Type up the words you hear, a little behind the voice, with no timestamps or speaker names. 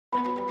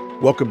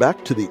Welcome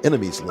back to the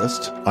Enemies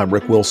List. I'm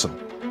Rick Wilson.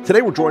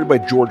 Today we're joined by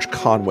George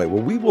Conway,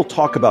 where we will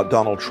talk about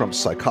Donald Trump's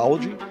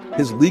psychology,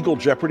 his legal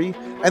jeopardy,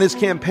 and his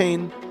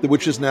campaign,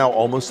 which is now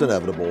almost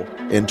inevitable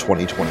in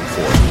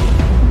 2024.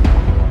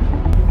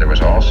 There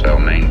was also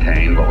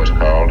maintained what was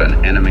called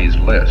an enemies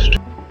list.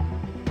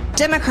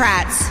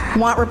 Democrats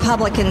want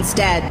Republicans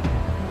dead.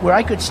 Where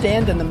I could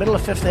stand in the middle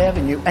of Fifth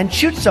Avenue and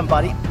shoot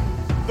somebody.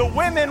 The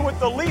women with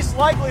the least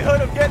likelihood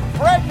of getting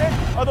pregnant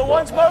are the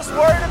ones most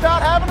worried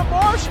about having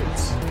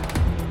abortions.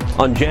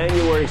 On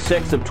January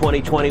 6th of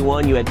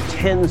 2021, you had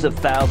tens of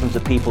thousands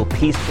of people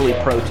peacefully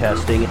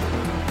protesting.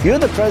 You're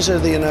the president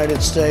of the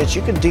United States.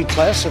 You can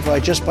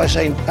declassify just by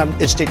saying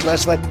it's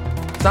declassified.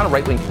 It's not a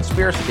right-wing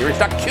conspiracy theory. It's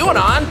not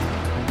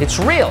QAnon. It's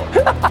real.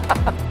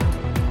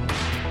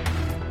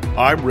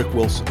 I'm Rick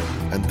Wilson,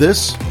 and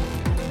this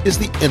is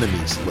the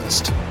Enemies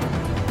List.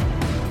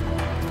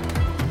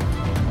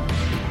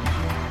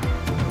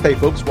 Hey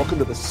folks, welcome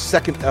to the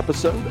second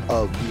episode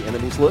of the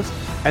Enemies List.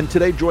 And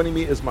today joining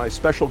me is my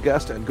special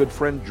guest and good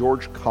friend,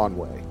 George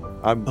Conway.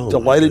 I'm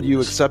delighted you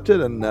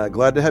accepted and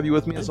glad to have you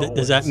with me as always.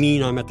 Does that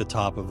mean I'm at the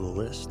top of the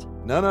list?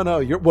 No.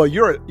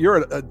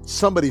 You're at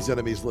somebody's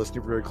enemies list.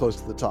 You're very close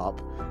to the top.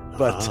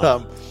 But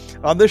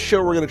on this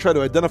show, we're going to try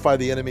to identify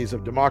the enemies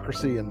of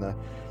democracy and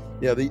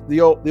the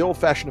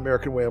old-fashioned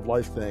American way of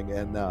life thing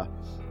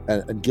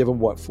and give them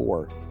what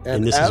for.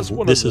 And this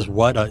is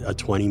what a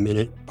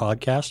 20-minute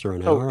podcast or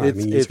an hour.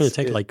 It's going to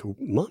take like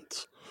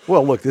months.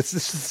 Well, look, this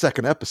is the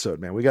second episode,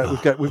 man. We've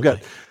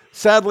got.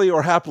 Sadly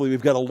or happily,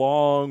 we've got a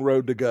long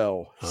road to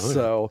go.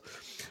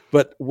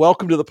 But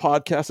welcome to the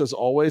podcast as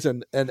always.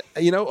 And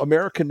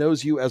America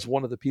knows you as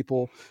one of the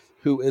people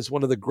who is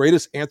one of the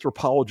greatest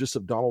anthropologists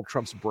of Donald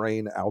Trump's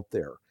brain out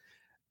there.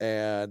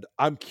 And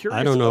I'm curious.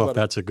 I don't know if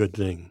that's a good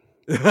thing.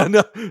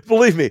 No,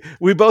 believe me,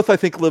 we both, I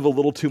think, live a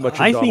little too much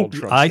in Donald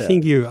Trump's head.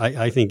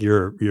 I think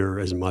you're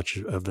as much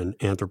of an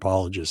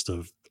anthropologist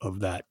of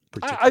that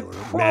particular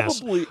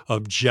mass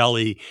of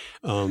jelly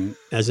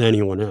as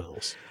anyone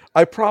else.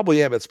 I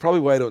probably am. It's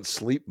probably why I don't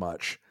sleep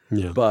much.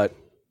 Yeah. But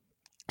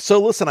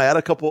so listen, I had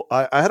a couple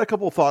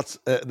of thoughts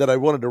that I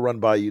wanted to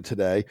run by you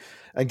today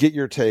and get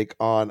your take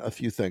on a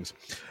few things.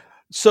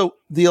 So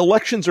the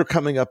elections are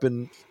coming up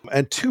and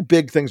two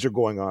big things are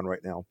going on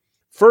right now.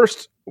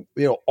 First,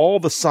 all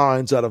the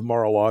signs out of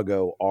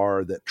Mar-a-Lago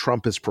are that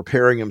Trump is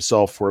preparing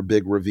himself for a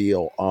big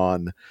reveal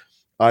on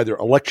either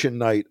election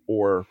night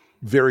or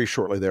very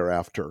shortly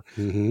thereafter.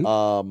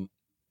 Mm-hmm.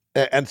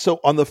 And so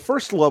on the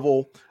first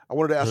level, I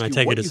wanted to ask you. And I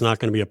take it it's not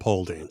going to be a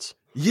pole dance.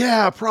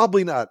 Yeah,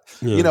 probably not.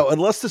 Yeah.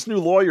 Unless this new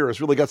lawyer has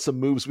really got some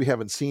moves we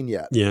haven't seen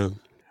yet. Yeah.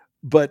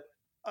 But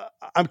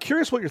I'm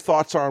curious what your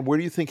thoughts are on where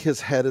do you think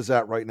his head is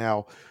at right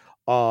now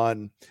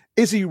on,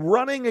 is he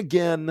running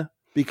again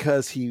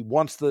because he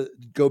wants to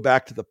go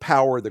back to the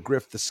power, the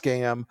grift, the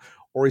scam,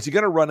 or is he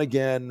going to run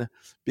again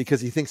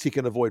because he thinks he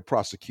can avoid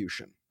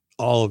prosecution?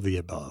 All of the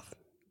above.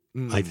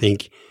 I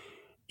think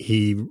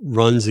he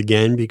runs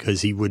again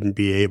because he wouldn't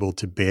be able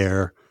to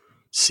bear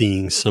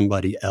seeing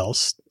somebody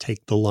else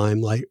take the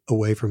limelight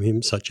away from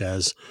him, such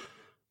as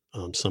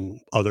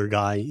some other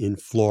guy in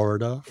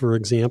Florida, for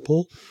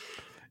example,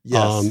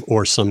 yes.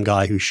 Or some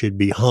guy who should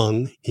be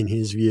hung in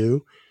his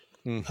view.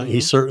 Mm-hmm. He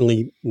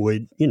certainly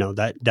would,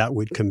 that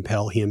would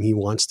compel him. He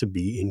wants to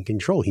be in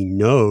control. He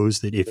knows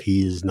that if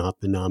he is not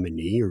the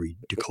nominee or he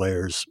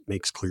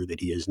makes clear that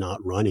he is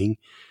not running,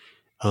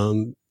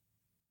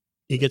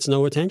 he gets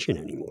no attention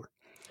anymore.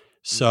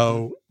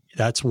 So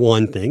that's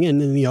one thing.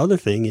 And then the other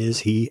thing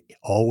is he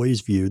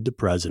always viewed the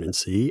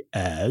presidency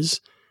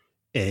as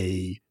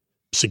a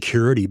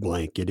security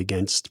blanket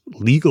against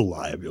legal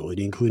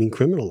liability, including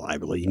criminal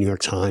liability. New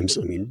York Times,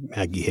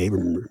 Maggie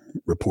Haberman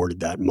reported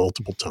that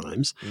multiple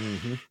times.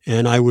 Mm-hmm.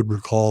 And I would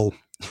recall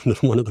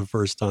one of the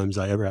first times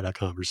I ever had a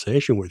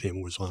conversation with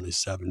him was on his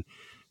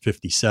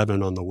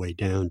 757 on the way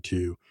down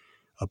to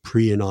a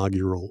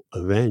pre-inaugural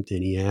event.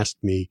 And he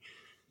asked me,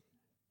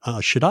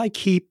 should I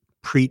keep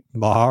Preet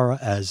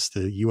Bharara as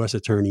the U.S.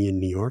 attorney in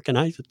New York? And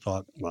I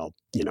thought, well,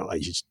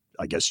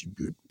 I guess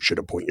you should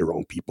appoint your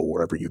own people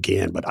wherever you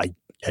can. But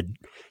it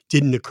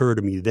didn't occur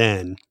to me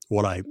then.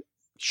 What I'm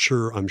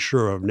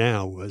sure of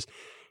now was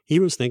he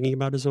was thinking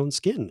about his own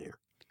skin there.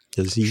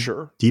 Because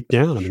deep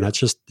down, that's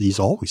just, he's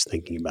always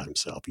thinking about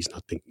himself. He's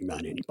not thinking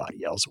about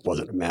anybody else. It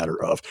wasn't a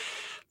matter of,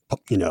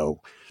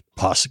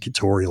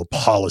 prosecutorial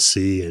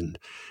policy and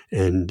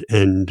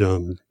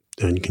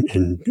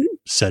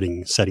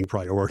setting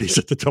priorities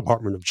at the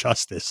Department of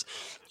Justice.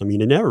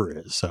 It never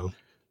is. So,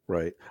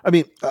 right.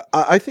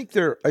 I think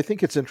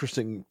it's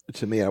interesting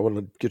to me. I want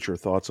to get your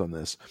thoughts on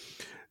this.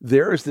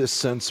 There is this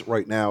sense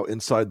right now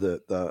inside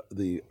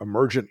the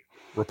emergent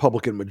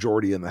Republican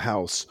majority in the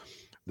House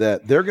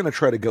that they're going to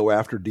try to go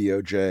after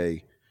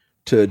DOJ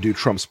to do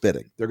Trump's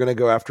bidding. They're going to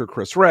go after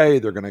Chris Wray.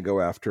 They're going to go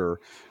after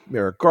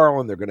Merrick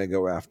Garland. They're going to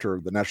go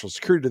after the National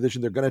Security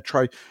Division. They're going to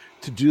try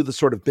to do the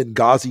sort of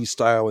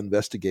Benghazi-style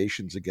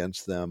investigations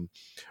against them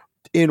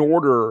in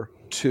order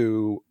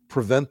to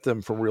prevent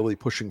them from really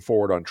pushing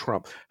forward on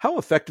Trump. How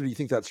effective do you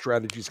think that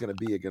strategy is going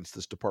to be against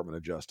this Department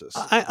of Justice?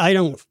 I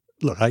don't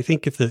look, I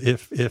think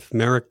if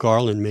Merrick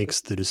Garland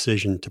makes the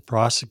decision to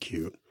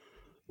prosecute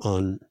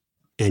on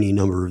any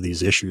number of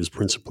these issues,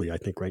 principally, I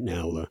think right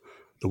now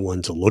the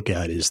one to look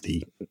at is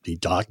the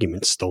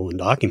stolen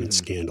document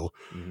scandal.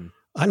 Mm-hmm.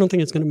 I don't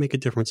think it's going to make a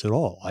difference at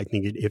all. I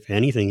think if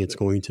anything, it's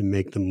going to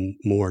make them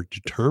more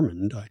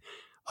determined.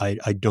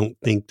 I don't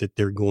think that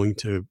they're going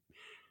to.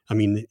 I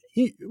mean,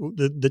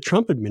 the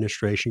Trump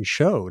administration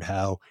showed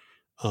how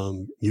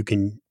you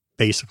can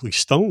basically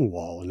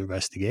stonewall an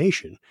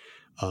investigation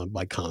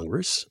by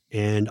Congress,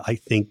 and I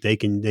think they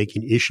can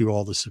issue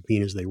all the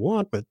subpoenas they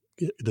want, but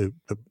the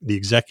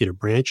executive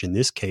branch in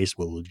this case,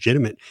 with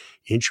legitimate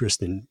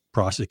interest in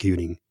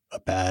prosecuting a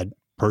bad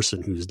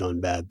person who's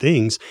done bad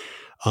things,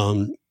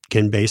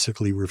 can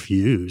basically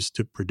refuse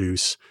to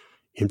produce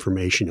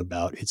information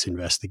about its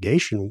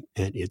investigation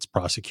and its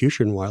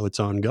prosecution while it's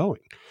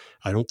ongoing.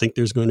 I don't think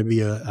there's going to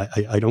be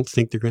I don't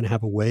think they're going to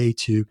have a way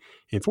to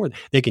enforce.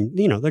 They can,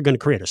 they're going to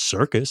create a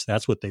circus.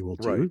 That's what they will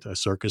do. Right. A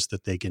circus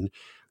that they can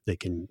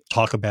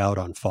talk about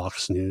on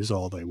Fox News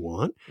all they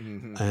want.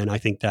 Mm-hmm. And I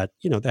think that,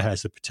 that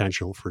has the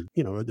potential for,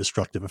 a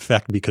destructive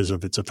effect because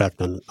of its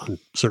effect on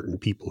certain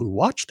people who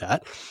watch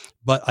that.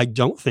 But I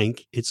don't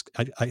think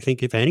I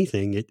think if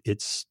anything,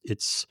 it's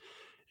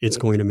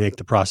going to make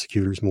the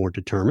prosecutors more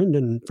determined.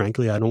 And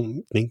frankly, I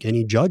don't think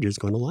any judge is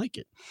going to like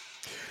it.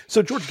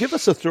 So George, give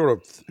us a sort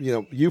of,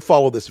 you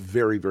follow this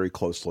very, very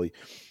closely.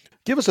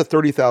 Give us a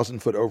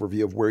 30,000-foot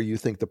overview of where you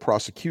think the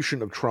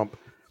prosecution of Trump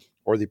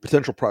or the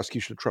potential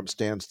prosecution of Trump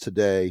stands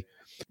today.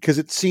 Because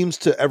it seems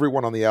to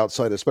everyone on the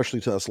outside,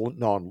 especially to us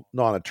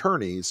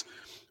non-attorneys,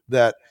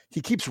 that he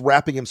keeps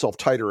wrapping himself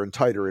tighter and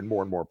tighter in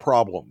more and more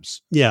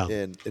problems. Yeah.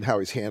 In how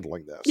he's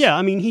handling this. Yeah.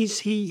 I mean,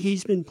 he's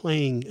been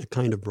playing a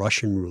kind of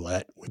Russian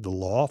roulette with the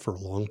law for a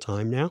long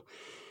time now.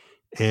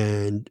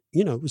 And,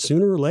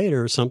 sooner or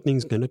later,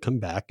 something's going to come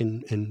back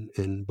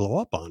and blow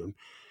up on him.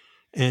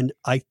 And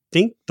I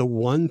think the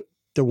one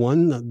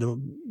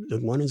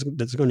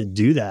that's going to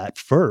do that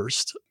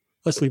first,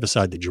 let's leave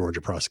aside the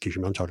Georgia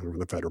prosecution, I'm talking from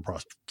the federal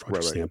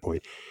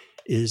standpoint,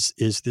 is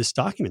this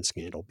document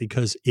scandal,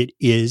 because it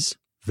is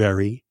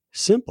very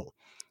simple.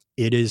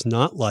 It is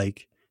not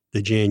like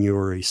the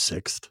January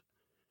 6th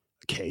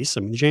case. I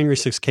mean, the January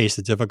 6th case,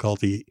 the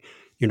difficulty,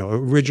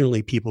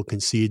 originally people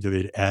conceived of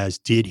it as,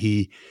 did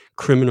he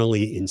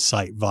criminally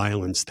incite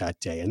violence that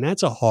day? And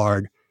that's a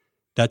hard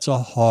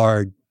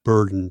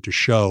burden to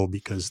show,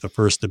 because the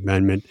First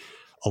Amendment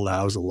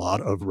allows a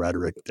lot of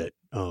rhetoric that,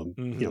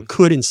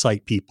 could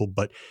incite people.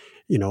 But,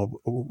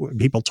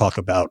 people talk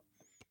about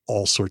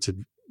all sorts of,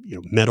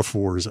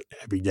 metaphors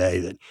every day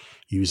that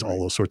use all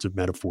those sorts of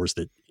metaphors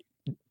that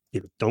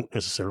don't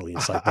necessarily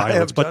incite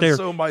violence, but they're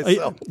so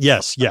myself.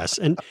 Yes.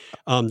 And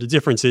the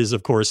difference is,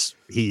 of course,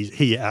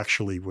 he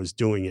actually was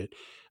doing it,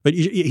 but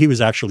he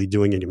was actually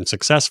doing it and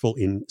successful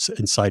in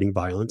inciting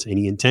violence, and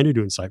he intended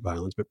to incite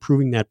violence. But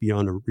proving that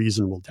beyond a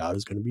reasonable doubt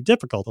is going to be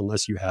difficult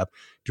unless you have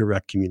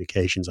direct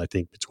communications, I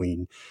think,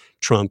 between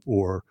Trump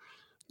or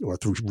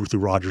through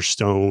Roger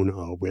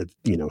Stone with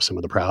some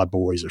of the Proud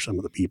Boys or some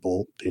of the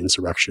people, the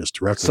insurrectionists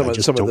directly. Some of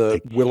the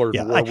Willard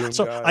War Room guys.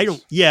 I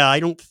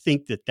don't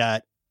think that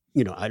I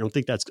don't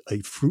think that's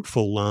a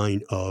fruitful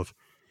line of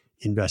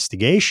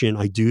investigation.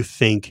 I do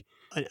think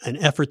an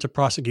effort to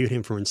prosecute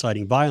him for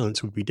inciting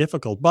violence would be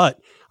difficult, but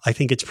I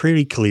think it's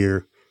pretty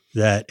clear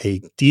that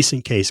a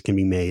decent case can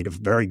be made, a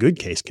very good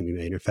case can be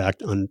made, in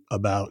fact,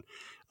 about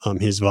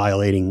his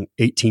violating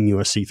 18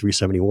 U.S.C.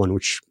 371,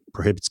 which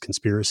prohibits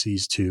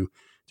conspiracies to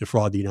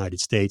defraud the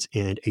United States,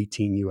 and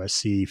 18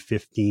 U.S.C.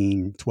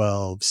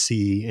 1512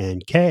 C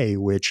and K,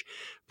 which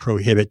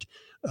prohibit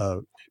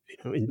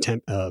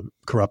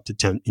corrupt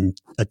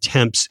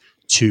attempts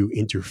to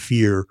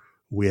interfere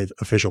with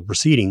official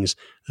proceedings,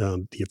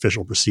 the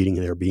official proceeding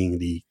there being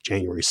the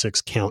January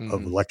 6th count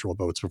of electoral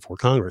votes before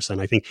Congress.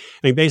 And I mean,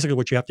 basically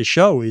what you have to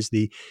show is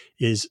the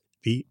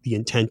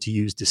intent to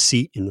use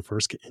deceit in the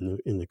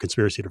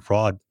conspiracy to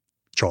fraud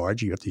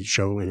charge. You have to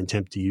show an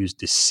attempt to use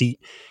deceit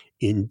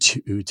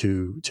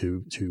to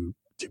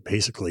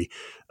basically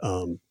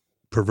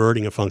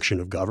perverting a function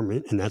of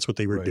government, and that's what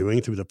they were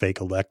doing through the fake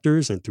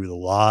electors and through the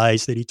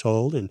lies that he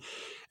told, and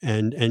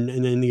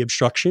then the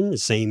obstruction, the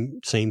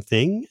same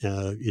thing.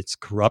 It's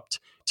corrupt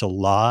to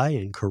lie,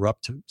 and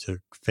corrupt to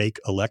fake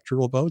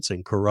electoral votes,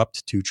 and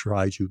corrupt to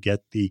try to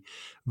get the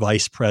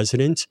vice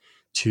president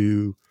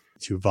to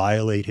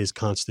violate his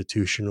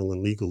constitutional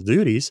and legal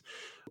duties,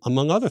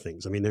 among other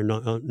things. I mean, there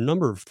are a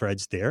number of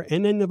threads there,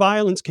 and then the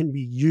violence can be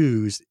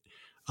used.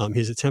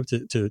 His attempt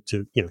to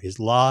his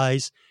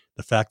lies,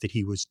 the fact that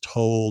he was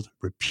told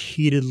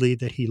repeatedly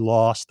that he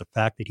lost, the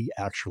fact that he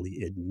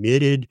actually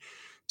admitted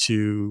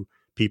to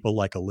people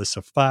like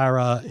Alyssa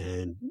Farah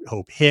and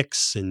Hope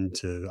Hicks and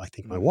to, I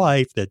think, my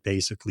wife, that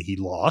basically he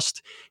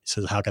lost. He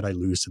says, how could I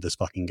lose to this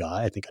fucking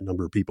guy? I think a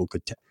number of people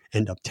could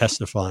end up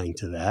testifying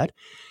to that.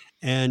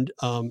 And,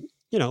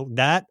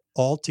 that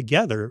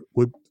altogether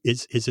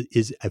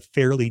is a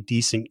fairly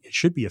decent, it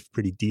should be a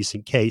pretty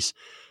decent case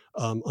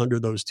under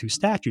those two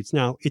statutes.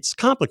 Now, it's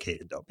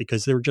complicated, though,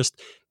 because there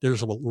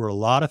were a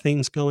lot of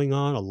things going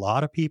on, a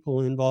lot of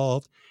people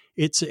involved,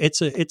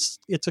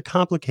 it's a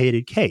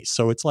complicated case.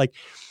 So it's like,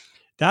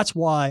 that's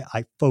why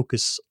I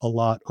focus a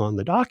lot on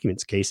the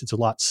documents case. It's a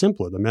lot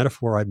simpler. The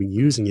metaphor I've been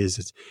using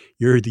is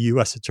you're the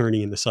U.S.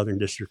 attorney in the Southern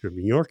District of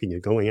New York, and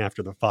you're going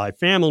after the 5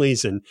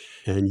 families, and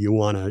you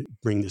want to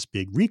bring this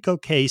big RICO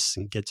case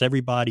and gets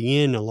everybody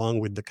in,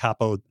 along with the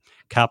capo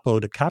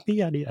di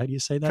capi. How do you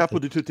say that? Capo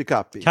di tutti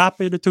capi.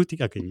 Capo di tutti.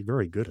 Okay, you're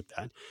very good at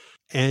that.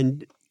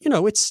 And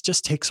it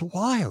just takes a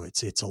while.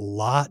 It's a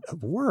lot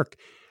of work.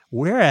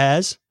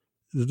 Whereas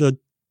the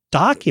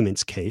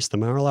documents case, the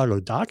Mar-a-Lago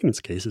documents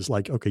case, is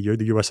like, okay, you're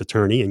the U.S.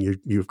 attorney and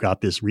you've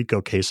got this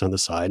RICO case on the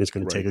side. It's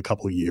going to take a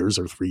couple of years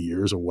or 3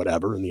 years or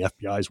whatever. And the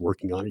FBI is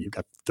working on it. You've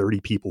got 30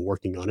 people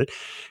working on it.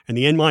 And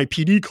the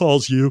NYPD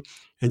calls you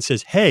and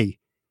says, hey,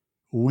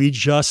 we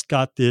just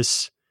got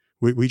this.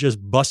 We just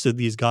busted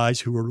these guys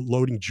who were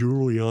loading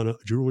jewelry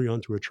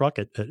onto a truck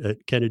at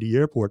Kennedy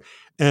Airport.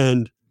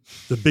 And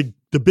the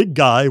big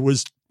guy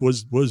was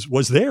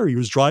there. He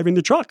was driving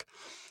the truck.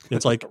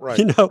 It's like,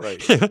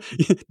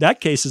 that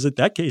case is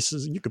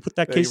you could put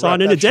that case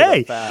on in a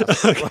day.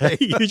 Okay?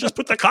 You just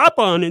put the cop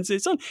on and say,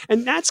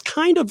 and that's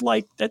kind of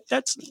like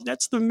that's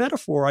the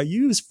metaphor I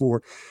use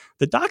for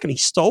the document. He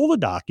stole the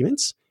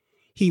documents.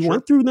 He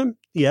went through them.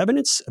 The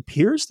evidence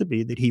appears to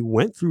be that he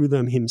went through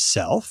them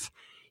himself.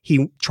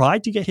 He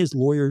tried to get his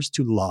lawyers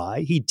to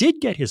lie. He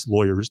did get his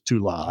lawyers to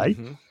lie.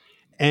 Mm-hmm.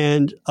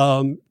 And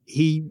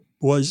he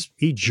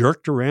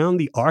jerked around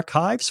the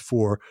archives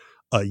for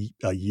a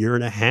year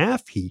and a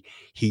half. He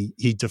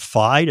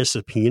defied a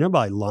subpoena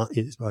by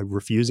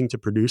refusing to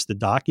produce the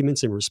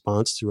documents in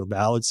response to a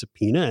valid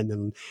subpoena,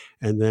 and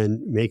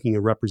then making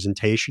a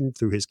representation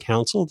through his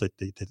counsel that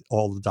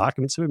all the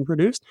documents have been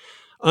produced.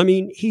 I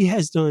mean, he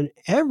has done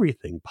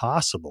everything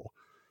possible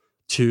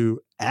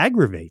to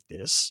aggravate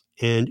this.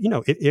 And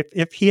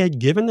if he had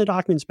given the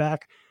documents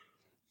back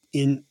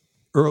in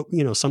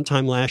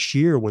sometime last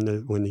year when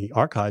the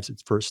archives had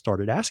first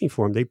started asking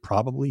for him, he'd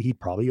probably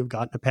have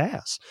gotten a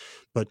pass.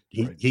 But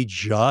he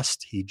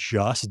just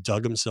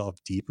dug himself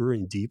deeper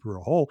and deeper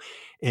a hole.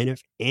 And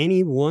if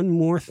any one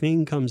more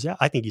thing comes out,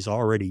 I think it's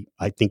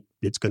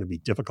going to be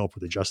difficult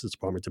for the Justice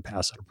Department to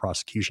pass out a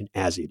prosecution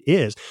as it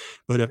is.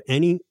 But if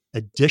any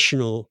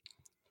additional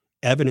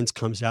evidence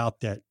comes out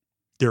that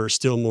there are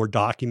still more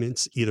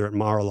documents either at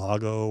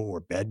Mar-a-Lago or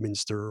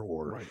Bedminster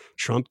or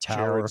Trump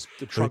Tower.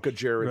 The trunk of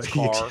Jared's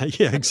car.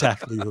 Yeah,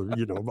 exactly.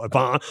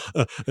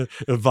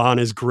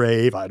 Ivana's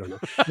grave. I don't know.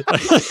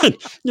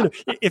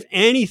 If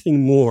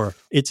anything more,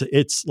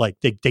 it's like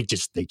they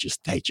just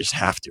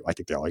have to. I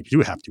think they do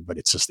have to, but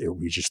it's just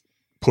we just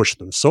push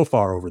them so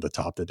far over the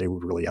top that they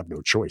would really have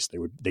no choice. They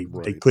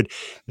could.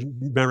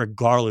 Merrick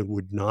Garland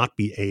would not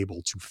be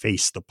able to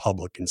face the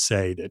public and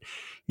say that,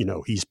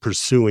 he's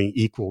pursuing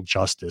equal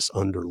justice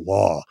under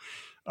law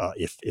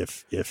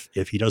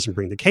if he doesn't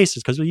bring the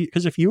cases.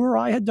 Because if you or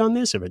I had done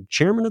this, if a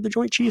chairman of the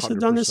Joint Chiefs had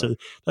done this,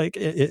 like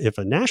if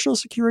a national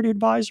security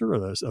advisor or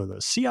the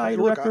CIA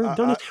director had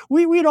done this,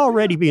 we'd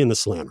already be in the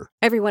slammer.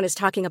 Everyone is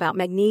talking about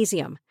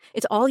magnesium.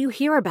 It's all you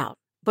hear about.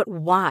 But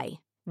why?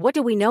 What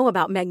do we know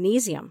about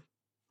magnesium?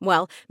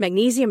 Well,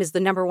 magnesium is the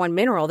number one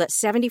mineral that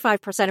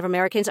 75% of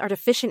Americans are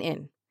deficient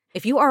in.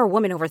 If you are a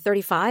woman over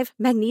 35,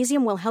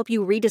 magnesium will help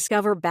you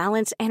rediscover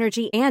balance,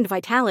 energy, and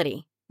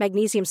vitality.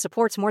 Magnesium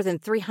supports more than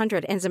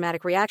 300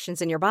 enzymatic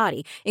reactions in your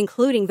body,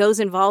 including those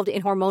involved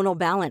in hormonal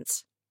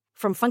balance.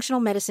 From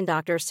functional medicine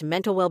doctors to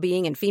mental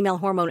well-being and female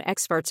hormone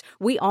experts,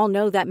 we all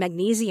know that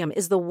magnesium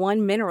is the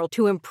one mineral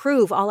to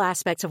improve all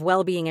aspects of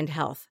well-being and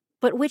health.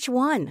 But which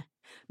one?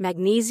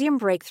 Magnesium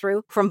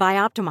Breakthrough from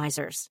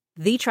Bioptimizers,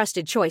 the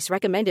trusted choice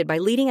recommended by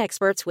leading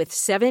experts with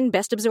 7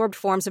 best-absorbed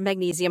forms of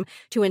magnesium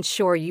to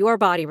ensure your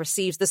body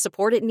receives the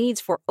support it needs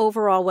for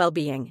overall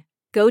well-being.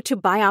 Go to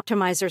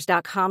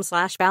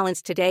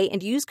bioptimizers.com/balance today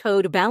and use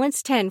code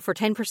BALANCE10 for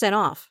 10%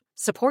 off.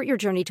 Support your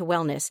journey to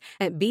wellness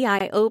at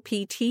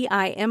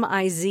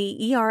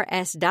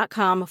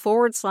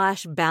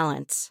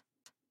bioptimizers.com/balance.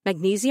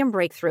 Magnesium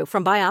Breakthrough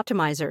from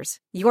Bioptimizers,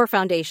 your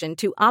foundation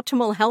to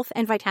optimal health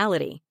and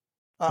vitality.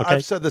 Okay.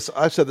 I've said this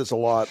a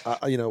lot.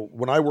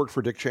 When I worked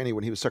for Dick Cheney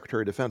when he was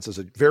Secretary of Defense as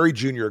a very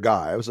junior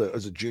guy, I was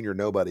a junior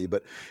nobody.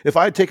 But if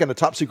I had taken a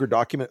top secret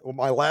document,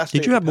 my last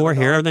did you have more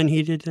hair than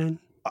he did then?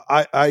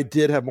 I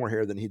did have more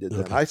hair than he did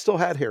then. I still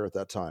had hair at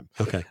that time.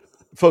 Okay.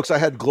 Folks, I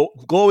had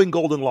glowing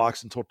golden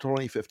locks until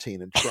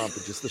 2015, and Trump,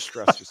 the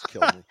stress just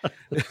killed me.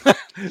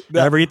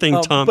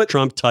 Everything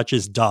Trump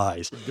touches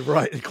dies.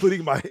 Right,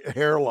 including my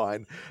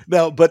hairline.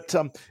 Now, but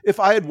if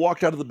I had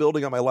walked out of the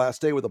building on my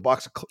last day with a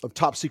box of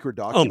top secret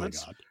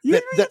documents, oh my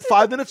God. that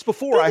 5 minutes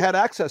before I had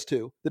access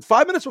to,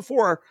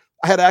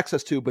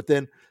 but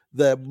then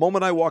the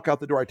moment I walk out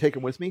the door, I take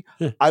them with me,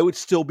 I would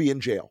still be in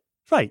jail.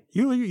 Right.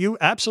 You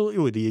absolutely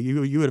would.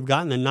 You would have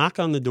gotten a knock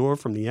on the door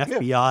from the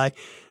FBI,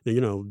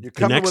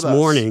 the next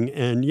morning.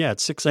 And at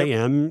 6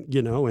 a.m.,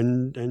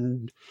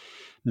 and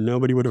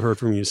nobody would have heard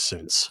from you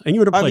since. And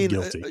you would have pled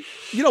guilty.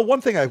 One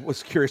thing I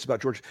was curious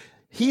about, George,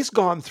 he's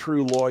gone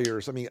through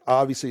lawyers. I mean,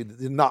 obviously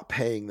not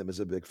paying them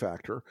is a big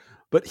factor,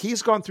 but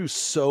he's gone through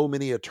so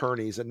many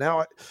attorneys. And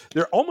now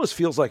there almost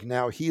feels like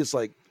now he is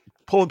like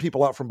pulling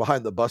people out from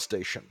behind the bus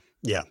station.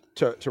 Yeah.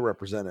 To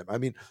represent him. I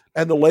mean,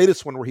 and the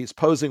latest one where he's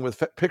posing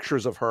with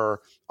pictures of her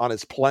on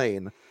his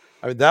plane.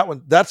 I mean,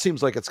 that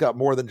seems like it's got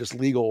more than just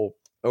legal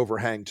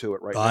overhang to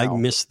it right now. I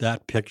missed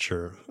that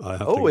picture.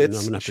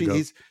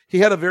 He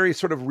had a very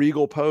sort of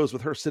regal pose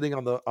with her sitting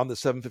on the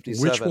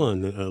 757. Which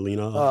one?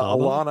 Elena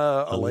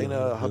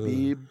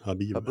Habib.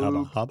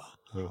 Haba.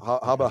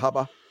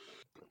 Haba.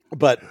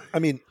 But I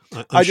mean,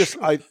 I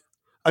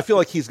feel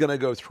like he's going to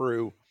go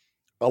through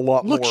a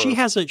lot more. Look, she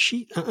has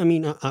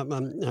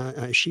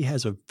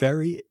a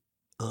very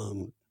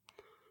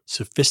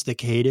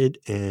sophisticated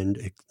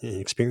and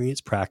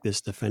experienced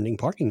practice defending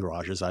parking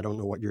garages. I don't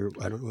know what your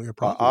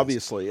problem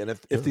obviously is. And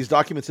if these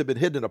documents had been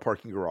hidden in a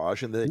parking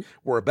garage and they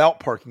were about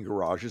parking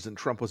garages and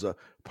Trump was a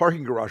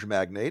parking garage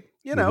magnate,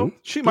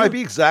 she might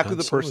be exactly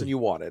the person you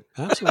wanted.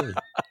 Absolutely.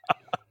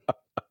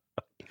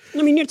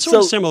 I mean, it's sort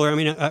of similar. I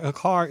mean, a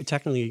car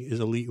technically is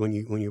illegal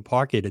when you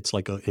park it. It's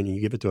like and you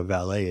give it to a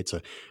valet. It's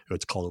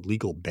called a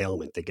legal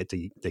bailment. They get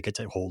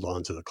to hold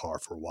on to the car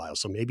for a while.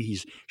 So maybe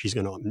she's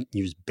going to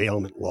use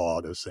bailment law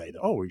to say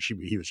that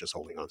he was just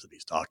holding on to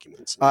these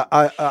documents.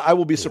 I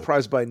will be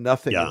surprised by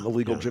nothing in the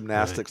legal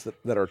gymnastics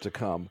that are to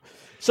come.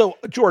 So,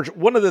 George,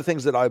 one of the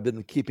things that I've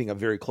been keeping a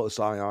very close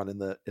eye on in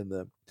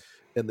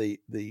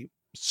the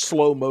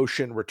slow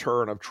motion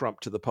return of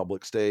Trump to the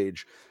public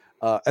stage.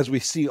 As we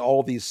see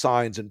all these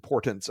signs and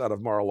portents out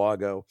of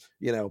Mar-a-Lago,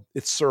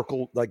 it's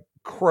circled like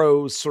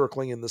crows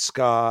circling in the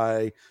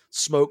sky,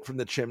 smoke from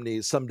the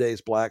chimneys, some days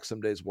black,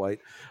 some days white,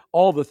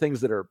 all the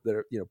things that are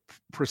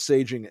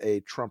presaging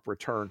a Trump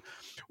return.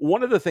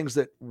 One of the things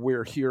that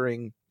we're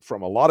hearing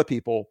from a lot of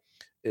people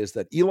is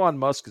that Elon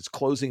Musk is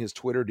closing his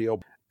Twitter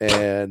deal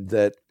and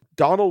that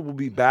Donald will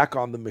be back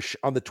on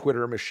the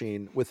Twitter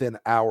machine within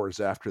hours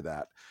after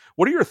that.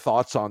 What are your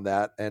thoughts on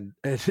that? And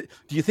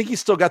do you think he's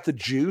still got the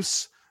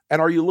juice? And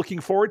are you looking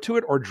forward to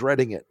it or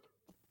dreading it?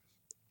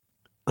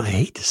 I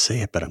hate to say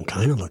it, but I'm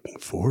kind of looking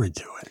forward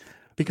to it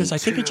because I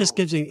think it just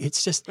gives him,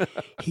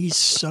 he's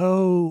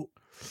so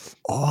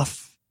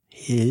off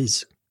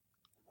his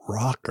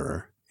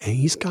rocker and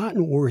he's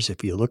gotten worse.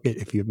 If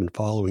you've been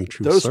following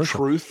Truth Social,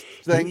 truth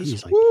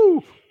things,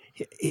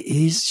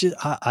 he's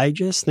I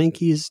just think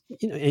he's,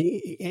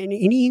 and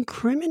he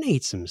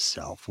incriminates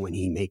himself when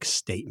he makes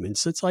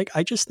statements. It's like,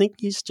 I just think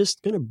he's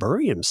just going to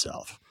bury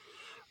himself.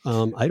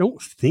 I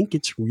don't think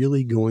it's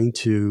really going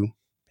to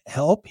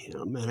help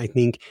him. And I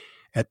think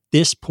at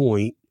this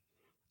point,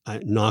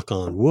 knock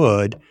on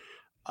wood,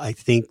 I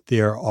think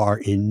there are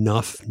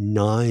enough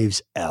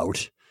knives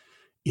out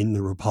in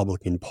the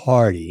Republican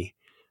Party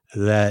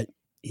that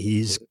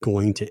he's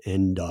going to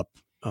end up,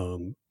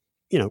 I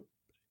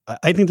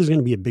think there's going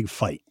to be a big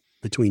fight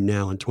between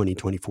now and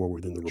 2024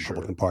 within the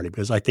Republican Party,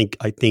 because I think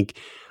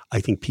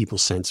people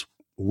sense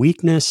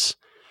weakness.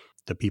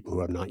 The people who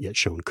have not yet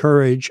shown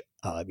courage,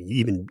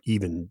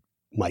 even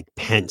Mike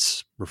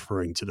Pence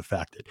referring to the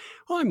fact that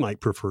I might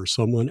prefer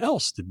someone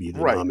else to be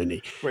the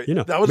nominee. Right.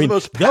 That was the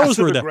most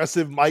passive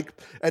aggressive Mike.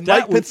 And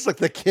Mike Pence is like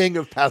the king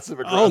of passive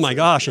aggressive. Oh my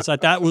gosh. It's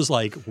like, that was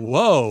like,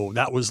 whoa,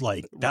 those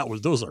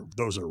are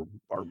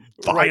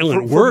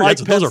violent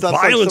words. Those are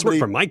violent words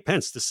for Mike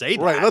Pence to say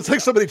that. Right. That's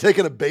like somebody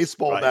taking a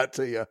baseball bat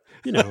to you.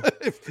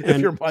 if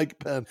you're Mike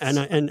Pence. And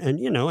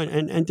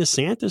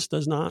DeSantis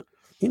does not,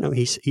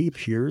 he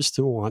appears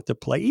to want to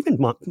play even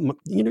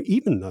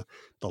the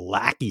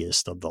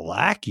lackiest of the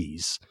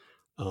lackeys.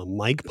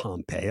 Mike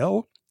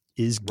Pompeo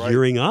is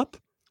gearing up.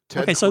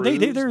 Ted okay, so Cruz,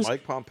 there's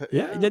Mike Pompeo.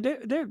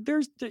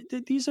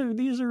 These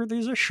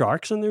are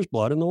sharks and there's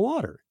blood in the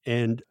water,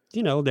 and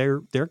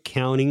they're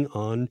counting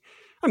on.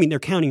 I mean, they're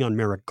counting on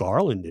Merrick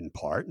Garland in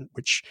part,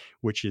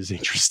 which is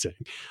interesting.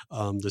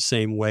 The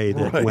same way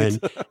that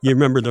when you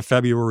remember the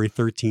February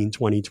 13,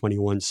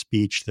 2021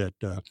 speech that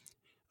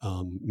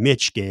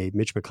Mitch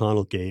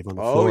McConnell gave on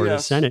the floor of the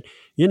Senate,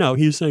 he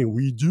was saying,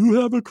 we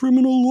do have a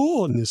criminal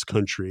law in this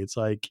country. It's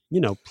like,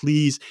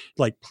 please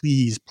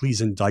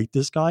indict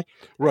this guy.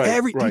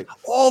 Right.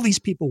 All these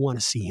people want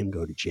to see him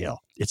go to jail.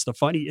 It's the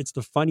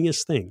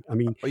funniest thing. I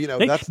mean,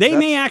 they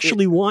may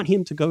actually want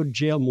him to go to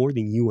jail more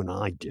than you and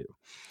I do.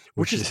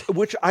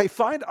 Which I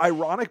find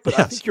ironic, but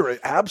I think you're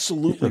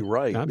absolutely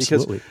right.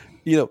 Absolutely.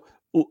 Because,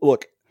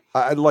 look,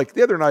 I like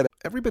the other night,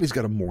 everybody's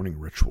got a morning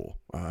ritual.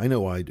 I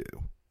know I do.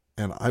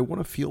 And I want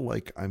to feel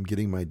like I'm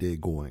getting my day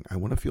going. I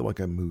want to feel like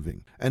I'm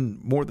moving.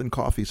 And more than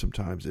coffee,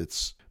 sometimes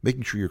it's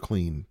making sure you're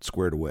clean,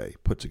 squared away,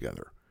 put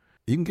together.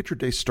 You can get your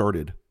day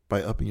started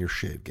by upping your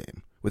shave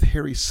game with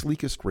Harry's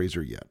sleekest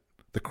razor yet,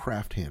 the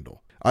Craft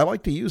Handle. I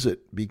like to use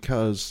it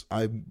because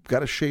I've got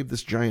to shave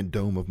this giant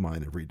dome of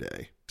mine every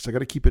day. So I got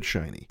to keep it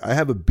shiny. I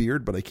have a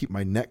beard, but I keep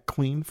my neck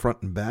clean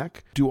front and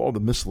back, do all the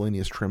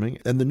miscellaneous trimming.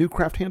 And the new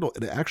Craft Handle,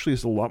 it actually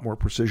is a lot more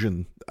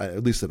precision,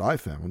 at least that I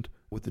found,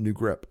 with the new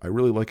grip. I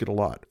really like it a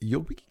lot.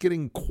 You'll be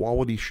getting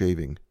quality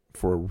shaving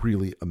for a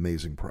really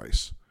amazing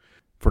price.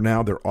 For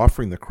now, they're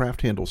offering the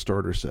Craft Handle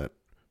starter set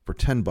for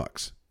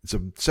 $10. It's a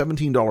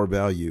 $17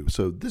 value,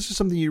 so this is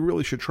something you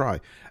really should try.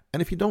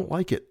 And if you don't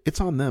like it, it's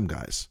on them,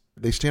 guys.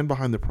 They stand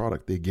behind the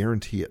product. They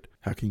guarantee it.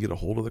 How can you get a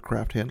hold of the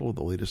craft handle,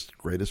 the latest and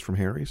greatest from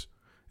Harry's?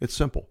 It's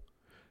simple.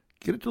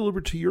 Get it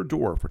delivered to your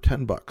door for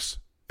 $10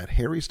 at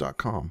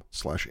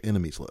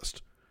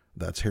harrys.com/enemieslist.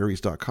 That's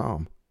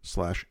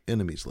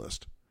harrys.com/enemieslist.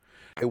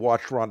 I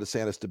watched Ron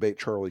DeSantis debate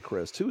Charlie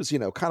Crist, who is,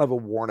 kind of a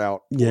worn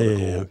out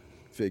political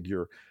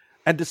figure.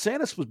 And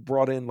DeSantis was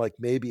brought in like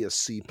maybe a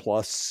C+,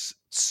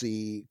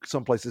 C,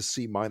 some places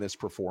C-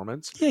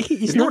 performance. Yeah,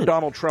 if you were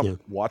Donald Trump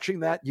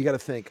watching that, you got to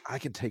think, I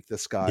can take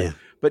this guy. Yeah.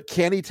 But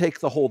can he take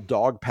the whole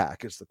dog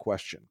pack is the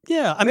question.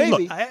 Yeah, I mean,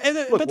 maybe.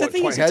 But the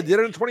thing is, did it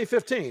in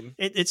 2015.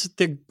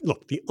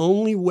 The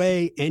only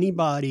way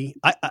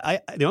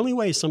the only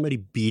way somebody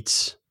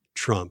beats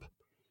Trump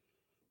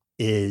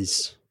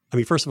is,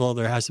 first of all,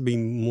 there has to be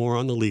more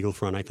on the legal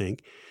front, I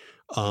think.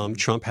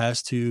 Trump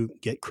has to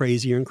get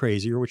crazier and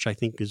crazier, which I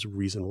think is a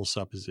reasonable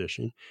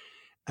supposition.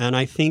 And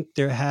I think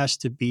there has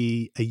to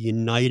be a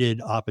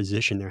united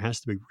opposition. There has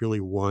to be really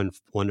one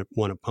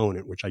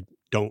opponent, which I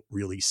don't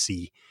really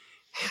see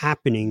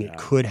happening. Yeah. It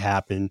could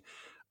happen.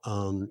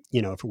 If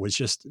it was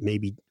just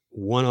maybe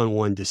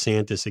one-on-one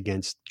DeSantis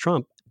against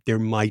Trump, there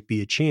might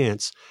be a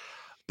chance.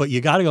 But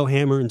you got to go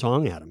hammer and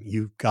tong at him.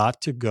 You've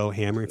got to go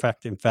hammer. In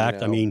fact, I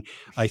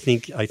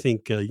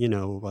think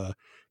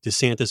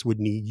DeSantis would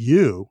need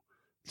you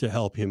to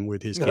help him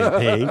with his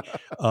campaign,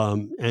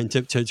 and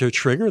to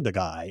trigger the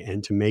guy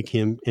and to make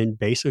him, and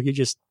basically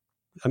just,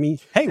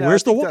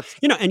 where's the wall?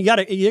 And you got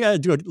to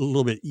do a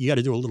little bit. You got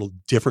to do a little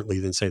differently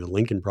than say the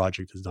Lincoln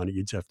Project has done it.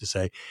 You'd have to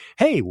say,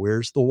 hey,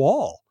 where's the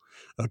wall?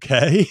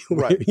 Okay,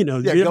 right.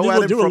 Go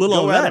at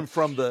him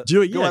from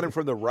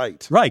the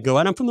right. Right, go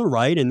at him from the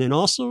right, and then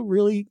also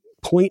really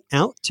point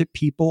out to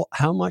people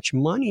how much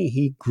money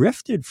he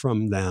grifted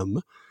from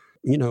them.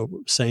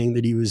 Saying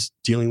that he was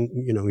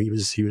dealing,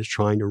 he was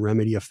trying to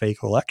remedy a fake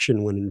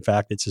election when in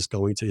fact it's just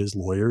going to his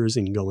lawyers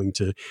and going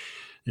to,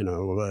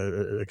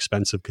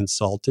 expensive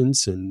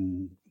consultants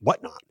and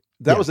whatnot.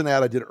 That was an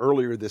ad I did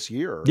earlier this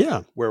year.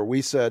 Yeah. Where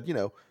we said,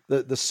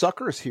 the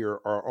suckers here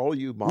are all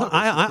you moderates. No,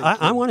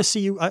 I want to see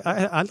you.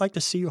 I'd like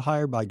to see you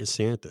hired by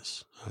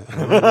DeSantis.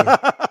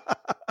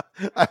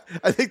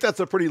 I think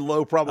that's a pretty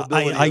low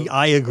probability.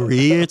 I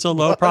agree. It's a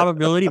low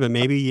probability, but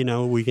maybe, we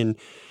can,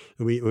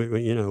 we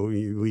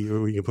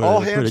can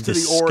put a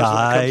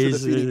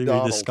disguise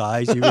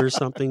you or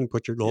something.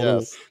 Put your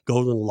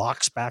golden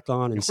locks back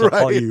on and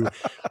call you.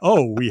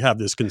 Oh, we have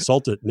this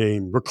consultant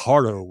named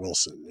Ricardo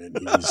Wilson, and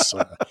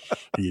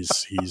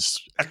he's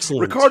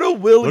excellent. Ricardo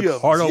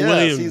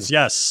Williams.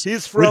 Yes,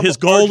 he's from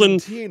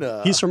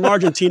Argentina. He's from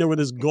Argentina with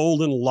his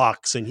golden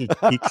locks, and he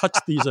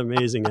cuts these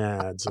amazing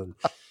ads, and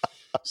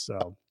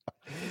so.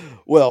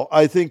 Well,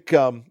 I think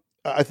one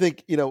of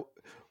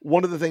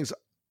the things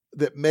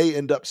that may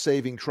end up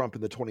saving Trump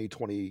in the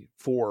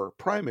 2024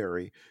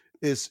 primary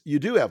is you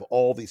do have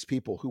all these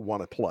people who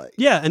want to play.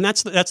 Yeah, and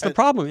that's the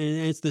problem.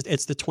 It's the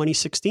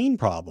 2016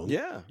 problem.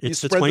 Yeah,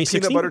 it's the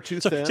 2016 peanut butter too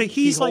thin. So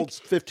he holds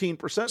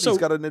 15%. So he's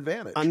got an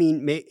advantage.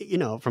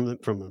 From a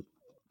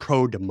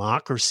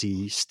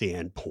pro-democracy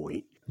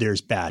standpoint,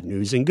 there's bad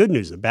news and good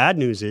news. The bad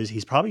news is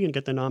he's probably going to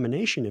get the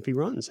nomination if he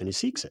runs and he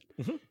seeks it,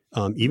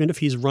 even if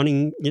he's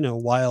running,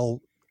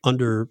 while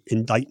under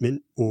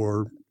indictment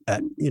or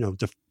at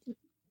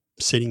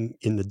sitting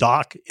in the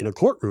dock in a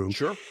courtroom.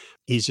 Sure.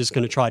 He's just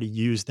going to try to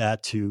use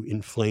that to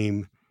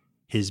inflame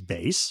his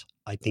base.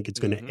 I think it's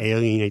going to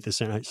alienate the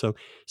Senate. So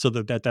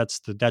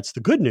that's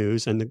the good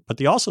news. But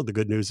the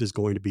good news is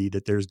going to be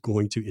that it's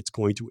going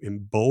to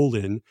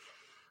embolden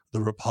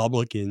the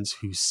Republicans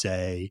who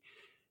say,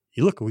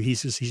 look,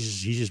 he's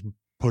just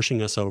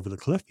pushing us over the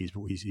cliff. He's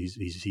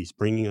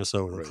bringing us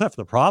over the cliff.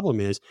 The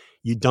problem is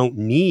you don't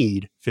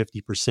need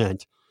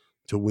 50%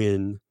 to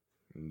win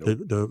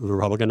the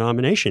Republican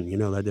nomination.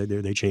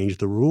 They changed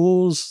the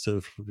rules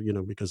to,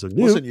 because of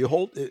Listen, you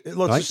hold.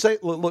 Let's just say,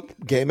 look,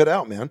 game it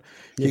out, man.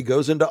 Yeah. He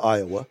goes into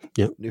Iowa,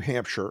 New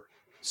Hampshire,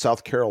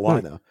 South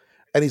Carolina,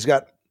 and he's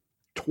got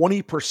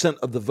 20%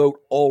 of the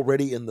vote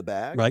already in the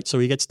bag. Right. So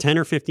he gets 10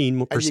 or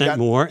 15%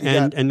 more,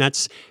 and then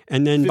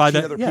by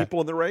the other people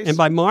in the race, and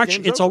by March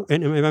it's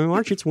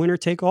winner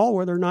take all,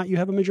 whether or not you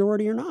have a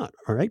majority or not.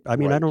 All right.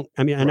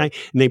 And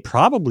they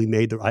probably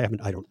made I'm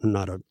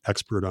not an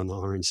expert on the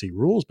RNC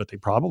rules, but they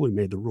probably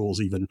made the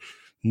rules even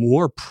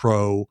more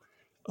pro.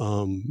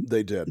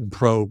 They did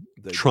pro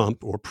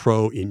Trump or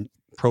pro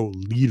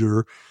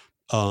leader,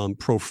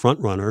 pro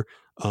front runner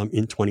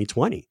in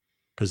 2020.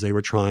 Because they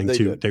were trying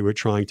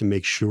to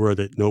make sure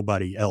that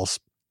nobody else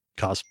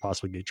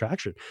possibly get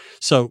traction.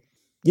 So,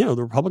 the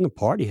Republican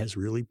Party has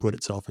really put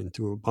itself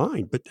into a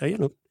bind. But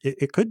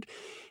it could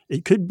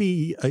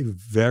be a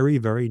very,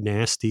 very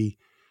nasty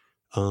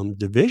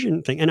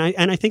division thing. And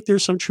I think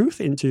there's some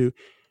truth into.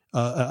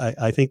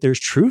 I think there's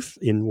truth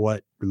in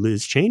what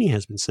Liz Cheney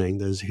has been saying.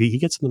 That he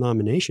gets the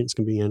nomination, it's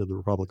going to be the end of the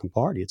Republican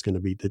Party. It's going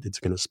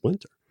to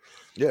splinter.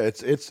 Yeah,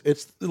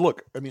 it's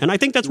look. I mean, and I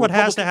think that's the what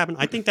has to Republican- happen.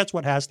 I think that's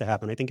what has to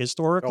happen. I think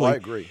historically, I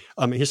agree.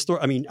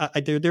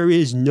 There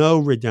is no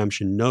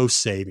redemption, no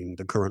saving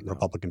the current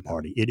Republican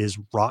Party. It is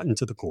rotten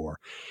to the core.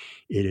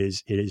 It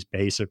is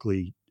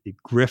basically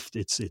grift.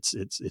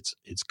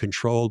 It's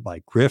controlled by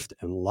grift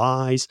and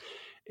lies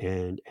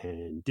and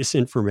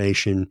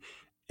disinformation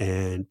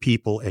and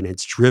people, and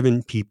it's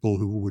driven people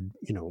who would,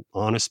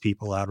 honest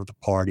people out of the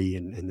party,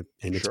 and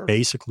it's Sure.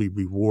 basically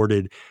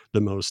rewarded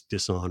the most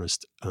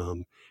dishonest,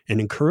 and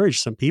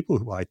encouraged some people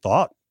who I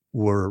thought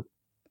were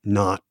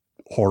not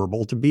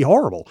horrible to be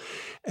horrible.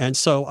 And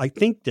so I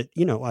think that,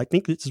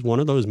 this is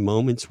one of those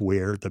moments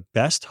where the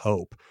best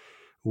hope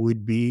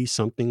would be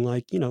something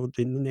like, in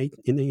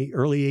the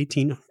early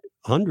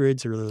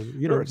 1800s or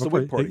Sure, it's the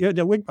Whig Party. Yeah,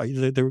 the Whig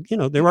Party.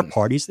 There are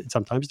parties that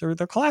sometimes there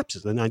are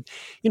collapses, and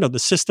the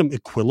system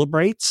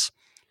equilibrates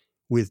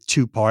with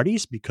two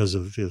parties because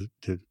of the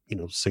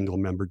single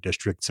member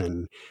districts,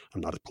 and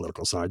I'm not a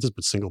political scientist,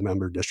 but single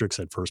member districts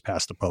at first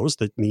past the post.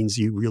 That means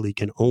you really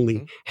can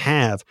only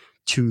have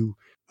two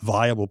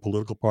viable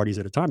political parties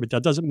at a time, but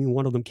that doesn't mean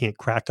one of them can't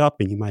crack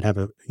up, and you might have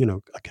a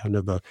kind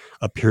of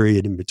a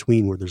period in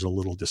between where there's a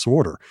little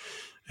disorder.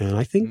 And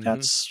I think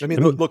that's,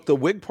 look, the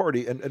Whig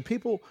Party and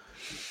people,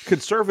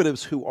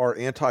 conservatives who are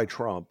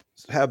anti-Trump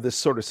have this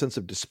sort of sense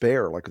of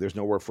despair, like there's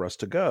nowhere for us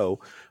to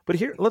go. But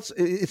here,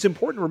 it's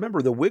important to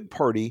remember the Whig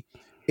Party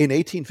in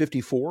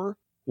 1854,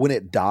 when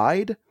it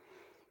died,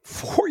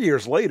 4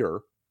 years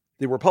later,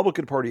 the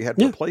Republican Party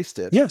had replaced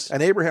it. Yes.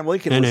 And Abraham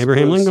Lincoln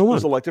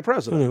was elected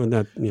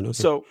president.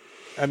 So,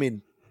 I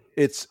mean,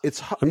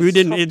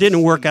 it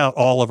didn't work out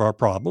all of our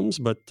problems,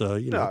 but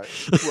right.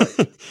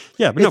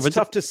 Yeah, but it's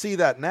tough to see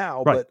that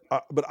now. Right.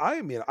 But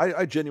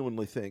I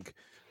genuinely think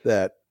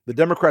that the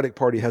Democratic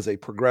Party has a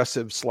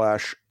progressive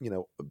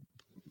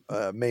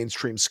 /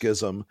 mainstream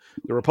schism.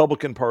 The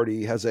Republican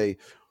Party has a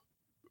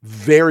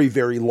very,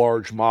 very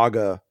large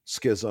MAGA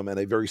schism and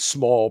a very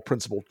small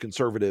principled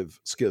conservative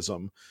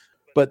schism.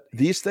 But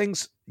these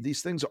things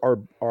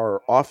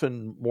are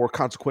often more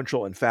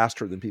consequential and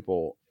faster than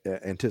people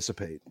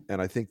anticipate.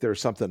 And I think there's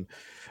something,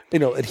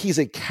 and he's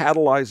a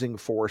catalyzing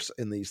force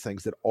in these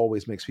things that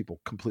always makes people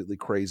completely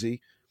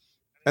crazy.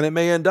 And it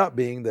may end up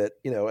being that,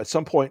 at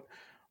some point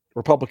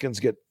Republicans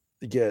get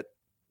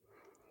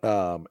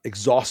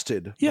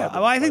exhausted. Yeah,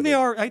 I think they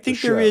are. I think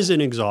there is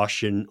an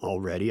exhaustion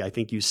already. I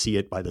think you see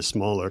it by the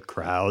smaller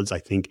crowds. I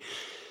think,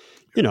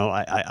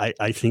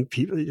 I think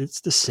people,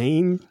 it's the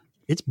same.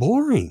 It's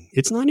boring.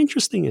 It's not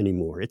interesting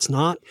anymore. It's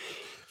not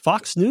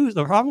Fox News.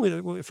 The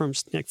problem from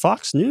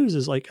Fox News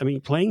is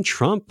playing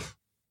Trump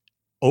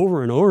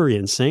over and over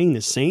again, saying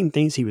the same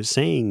things he was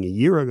saying a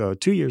year ago,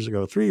 2 years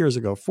ago, 3 years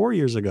ago, 4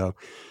 years ago.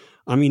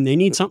 I mean, they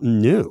need something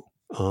new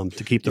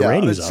to keep the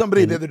ratings up.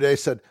 Somebody the other day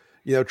said,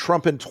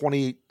 Trump in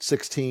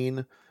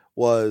 2016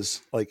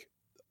 was like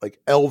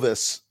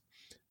Elvis,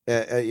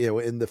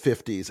 in the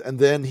 50s, and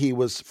then he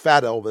was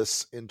Fat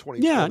Elvis in 2020.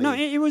 Yeah, no,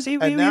 there was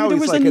like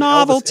a an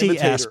novelty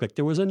aspect.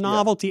 There was a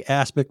novelty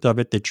aspect of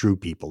it that drew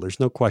people.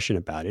 There's no question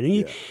about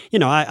it.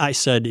 And I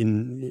said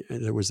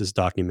there was this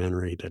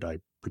documentary that I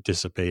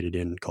participated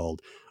in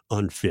called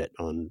Unfit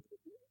on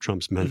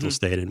Trump's mental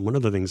state, and one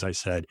of the things I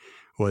said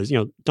was,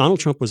 Donald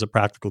Trump was a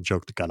practical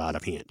joke that got out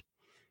of hand.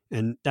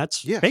 And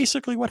that's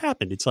basically what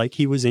happened. It's like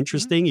he was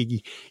interesting.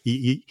 He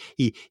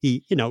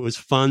it was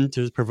fun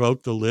to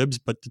provoke the libs,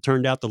 but it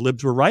turned out the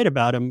libs were right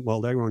about him.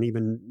 Well, they weren't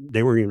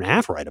even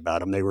half right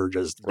about him. They were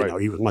just,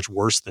 he was much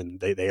worse than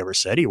they ever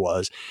said he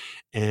was.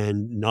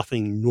 And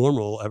nothing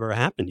normal ever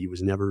happened.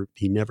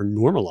 He never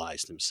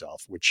normalized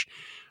himself, which,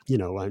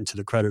 and to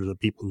the credit of the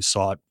people who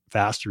saw it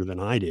faster than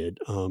I did,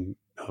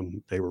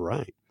 they were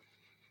right.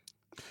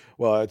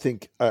 Well, I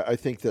think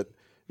that,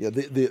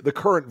 the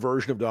current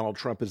version of Donald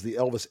Trump is the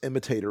Elvis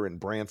imitator in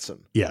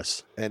Branson.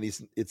 Yes. And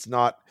it is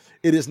not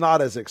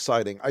as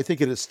exciting. I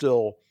think it is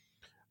still,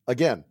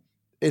 again,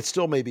 it's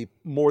still maybe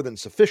more than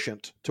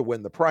sufficient to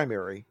win the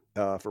primary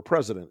for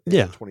president in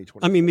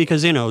 2020. I mean,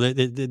 because,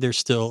 there's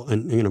still,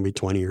 be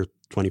 20 or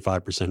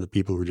 25% of the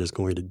people who are just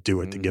going to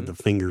do it to give the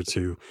finger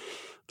to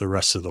the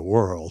rest of the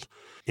world.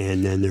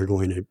 And then they're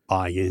going to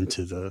buy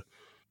into the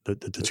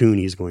tune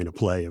he's going to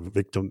play of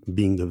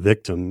being the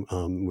victim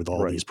with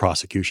all these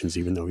prosecutions,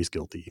 even though he's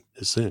guilty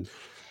as sin.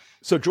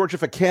 So, George,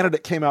 if a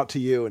candidate came out to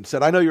you and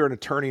said, I know you're an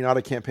attorney, not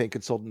a campaign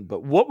consultant,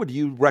 but what would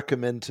you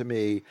recommend to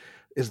me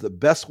is the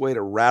best way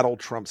to rattle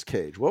Trump's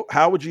cage? Well,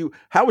 how would you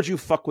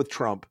fuck with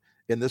Trump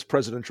in this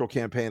presidential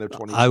campaign of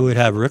 2020? I would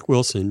have Rick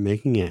Wilson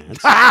making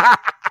ads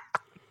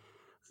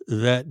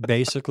that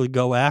basically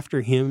go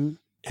after him.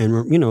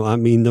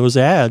 And, those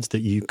ads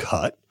that you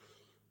cut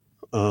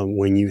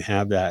when you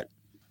have that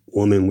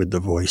woman with the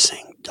voice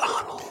saying,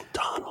 Donald.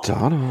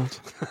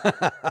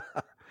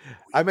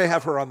 I may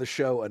have her on the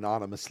show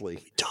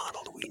anonymously.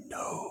 Donald, we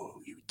know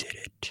you did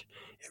it.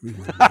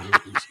 Everyone knows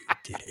you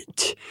did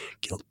it.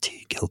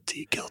 Guilty.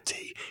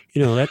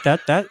 You know,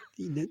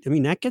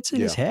 that gets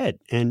in his head,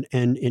 and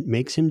it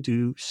makes him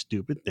do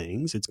stupid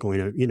things. It's going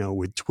to, you know,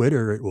 with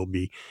Twitter, it would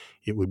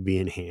be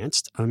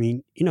enhanced. I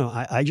mean, you know,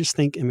 I just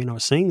think, I mean, I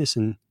was saying this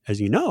as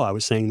you know, I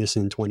was saying this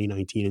in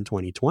 2019 and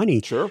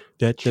 2020,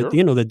 that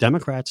you know, the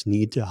Democrats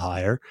needed to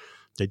hire,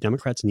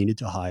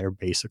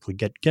 basically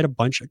get a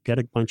bunch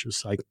of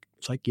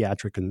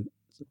psychiatric and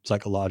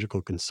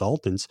psychological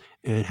consultants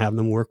and have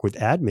them work with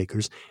ad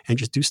makers and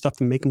just do stuff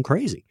to make them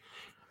crazy.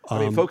 I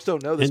mean, folks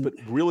don't know this, but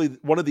really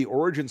one of the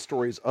origin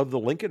stories of the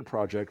Lincoln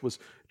Project was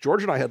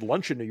George and I had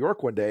lunch in New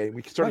York one day, and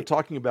we started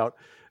talking about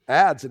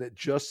ads, and it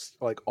just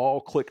like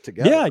all clicked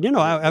together. Yeah, you know,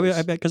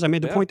 I because I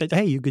made the point that,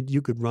 hey, you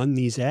could run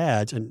these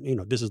ads, and you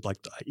know, this is like,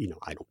 you know,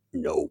 I don't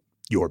know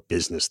your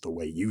business the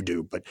way you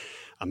do, but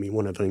I mean,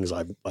 one of the things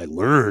I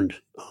learned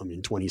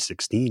in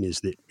 2016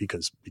 is that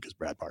because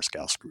Brad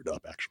Parscale screwed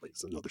up, actually,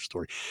 it's another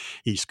story.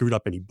 He screwed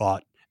up and he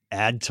bought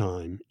ad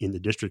time in the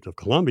District of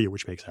Columbia,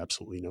 which makes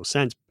absolutely no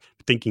sense,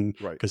 thinking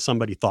because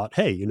somebody thought,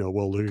 hey, you know,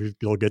 well,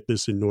 they'll get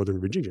this in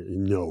Northern Virginia.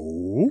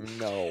 No.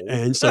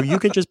 And so you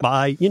can just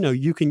buy, you know,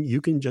 you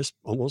can just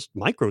almost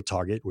micro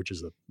target, which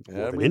is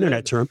an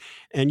internet term.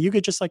 And you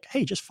could just like,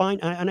 hey, just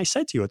find, and I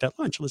said to you at that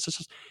lunch, let's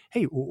just,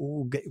 hey,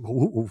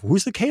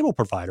 who's the cable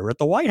provider at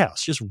the White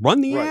House? Just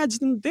run the ads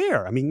in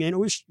there. I mean, and it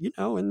was, you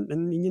know, and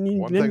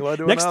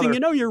next thing you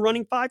know, you're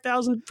running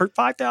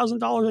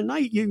 $5,000 a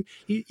night.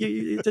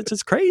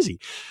 It's crazy.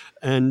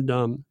 And,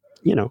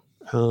 you know,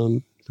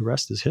 the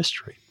rest is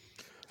history.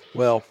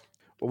 Well,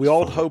 we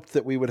all hoped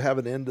that we would have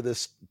an end to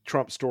this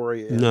Trump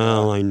story.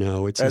 I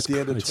know it's at the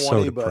end of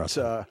 20,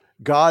 but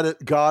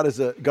God is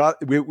a God.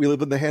 We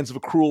live in the hands of a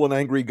cruel and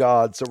angry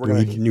God, so we're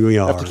going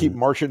to have to keep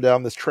marching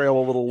down this trail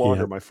a little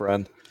longer, my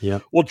friend. Yeah.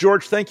 Well,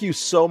 George, thank you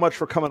so much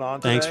for coming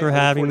on. Thanks for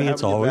having me.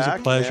 It's always a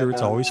pleasure.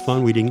 It's always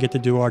fun. We didn't get to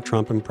do our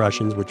Trump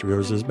impressions, which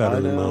yours is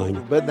better than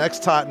mine. But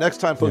next time,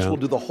 folks, we'll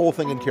do the whole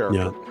thing in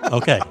character. Yeah.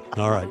 Okay.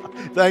 All right.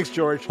 Thanks,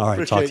 George. All right.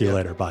 Appreciate Talk to you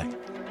later. Bye.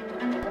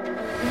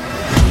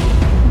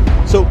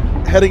 So,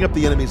 heading up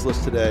the enemies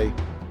list today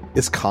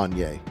is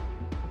Kanye.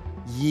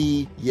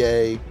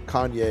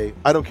 Kanye.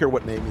 I don't care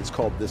what name he's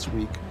called this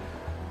week.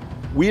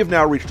 We have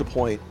now reached a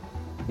point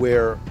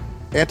where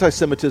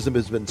anti-Semitism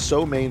has been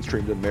so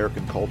mainstreamed in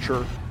American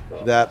culture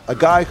that a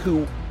guy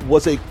who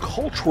was a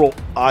cultural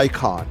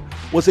icon,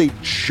 was a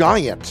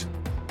giant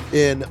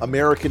in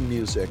American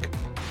music,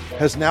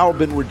 has now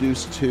been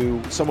reduced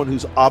to someone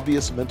whose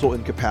obvious mental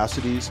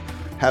incapacities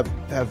have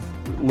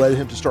led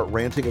him to start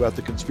ranting about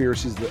the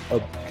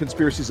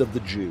conspiracies of the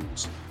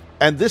Jews.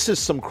 And this is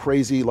some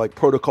crazy, like,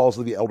 Protocols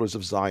of the Elders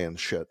of Zion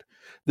shit.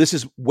 This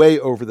is way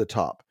over the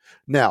top.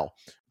 Now,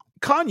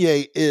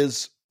 Kanye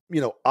is,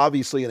 you know,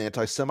 obviously an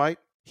anti-Semite.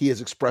 He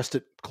has expressed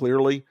it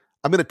clearly.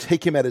 I'm going to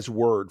take him at his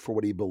word for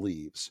what he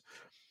believes.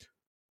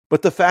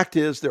 But the fact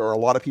is, there are a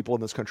lot of people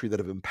in this country that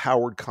have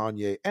empowered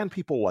Kanye and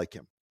people like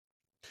him.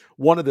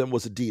 One of them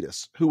was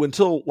Adidas, who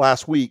until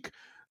last week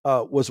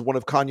was one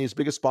of Kanye's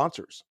biggest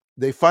sponsors.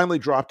 They finally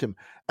dropped him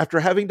after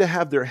having to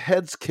have their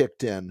heads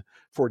kicked in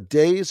for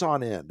days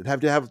on end and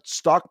have to have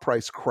stock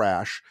price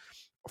crash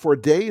for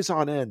days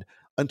on end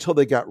until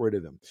they got rid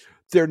of him.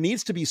 There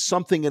needs to be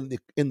something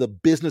in the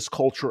business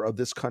culture of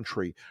this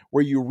country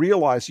where you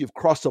realize you've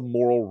crossed a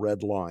moral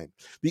red line.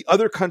 The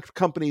other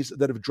companies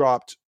that have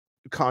dropped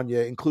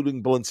Kanye,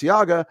 including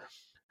Balenciaga,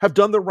 have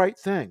done the right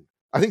thing.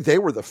 I think they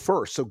were the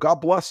first, so God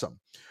bless them.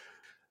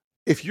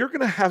 If you're going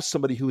to have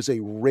somebody who is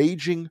a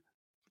raging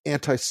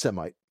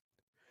anti-Semite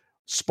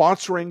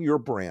sponsoring your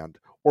brand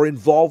or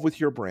involved with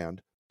your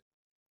brand,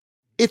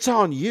 it's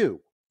on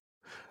you.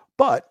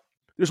 But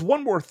there's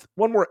one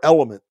more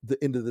element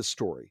into this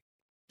story.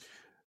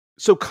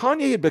 So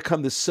Kanye had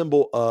become this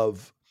symbol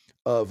of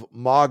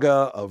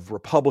MAGA, of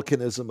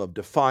republicanism, of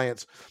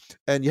defiance.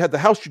 And you had the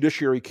House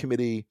Judiciary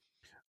Committee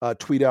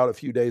tweet out a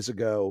few days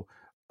ago,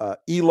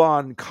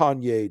 Elon,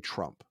 Kanye,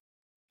 Trump.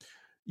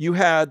 You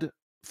had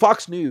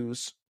Fox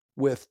News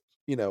with,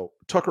 you know,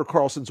 Tucker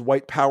Carlson's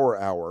White Power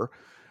Hour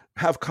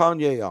have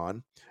Kanye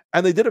on,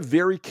 and they did a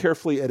very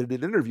carefully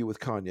edited interview with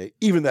Kanye.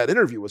 Even that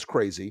interview was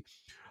crazy.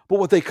 But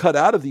what they cut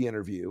out of the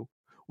interview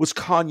was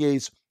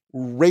Kanye's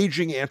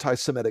raging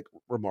anti-Semitic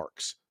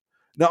remarks.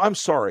 Now, I'm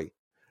sorry.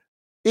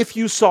 If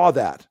you saw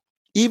that,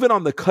 even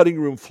on the cutting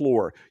room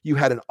floor, you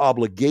had an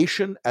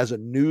obligation as a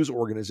news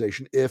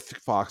organization, if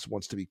Fox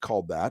wants to be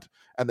called that,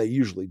 and they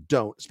usually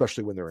don't,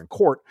 especially when they're in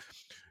court.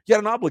 You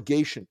had an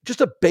obligation,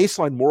 just a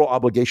baseline moral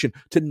obligation,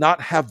 to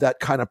not have that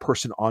kind of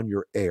person on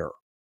your air.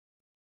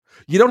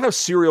 You don't have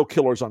serial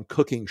killers on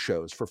cooking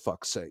shows, for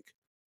fuck's sake.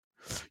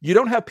 You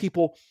don't have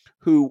people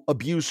who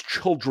abuse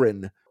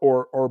children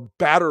or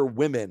batter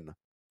women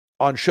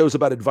on shows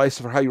about advice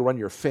for how you run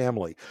your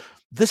family.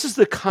 This is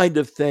the kind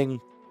of thing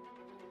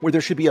where there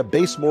should be a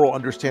base moral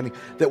understanding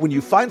that when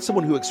you find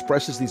someone who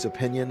expresses these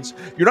opinions,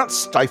 you're not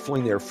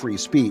stifling their free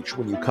speech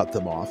when you cut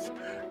them off.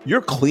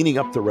 You're cleaning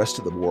up the rest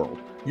of the world.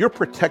 You're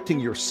protecting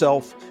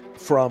yourself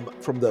from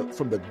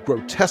the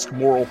grotesque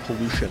moral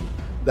pollution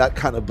that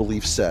kind of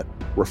belief set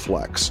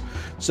reflects.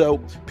 So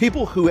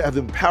people who have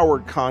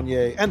empowered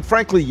Kanye, and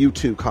frankly you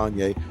too,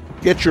 Kanye,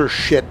 get your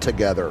shit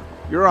together.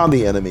 You're on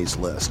the enemies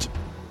list.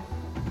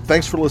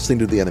 Thanks for listening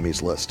to The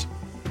Enemies List.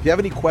 If you have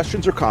any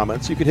questions or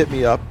comments, you can hit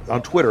me up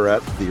on Twitter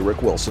at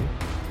 @TheRickWilson.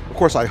 Of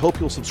course, I hope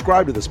you'll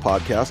subscribe to this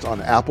podcast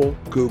on Apple,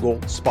 Google,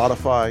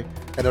 Spotify,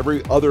 and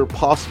every other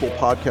possible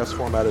podcast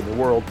format in the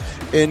world,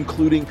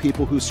 including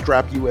people who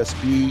strap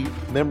USB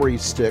memory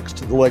sticks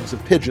to the legs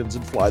of pigeons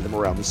and fly them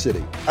around the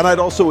city. And I'd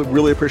also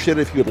really appreciate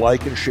it if you'd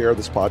like and share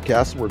this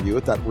podcast and review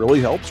it. That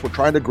really helps. We're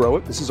trying to grow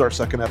it. This is our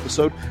second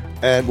episode,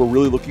 and we're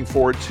really looking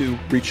forward to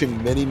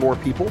reaching many more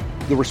people.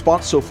 The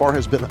response so far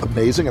has been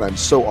amazing, and I'm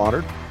so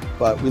honored.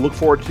 But we look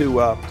forward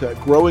to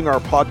growing our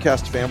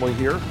podcast family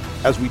here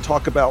as we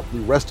talk about the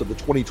rest of the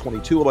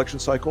 2022 election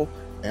cycle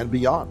and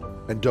beyond.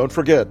 And don't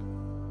forget,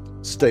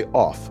 stay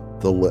off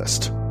the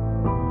list.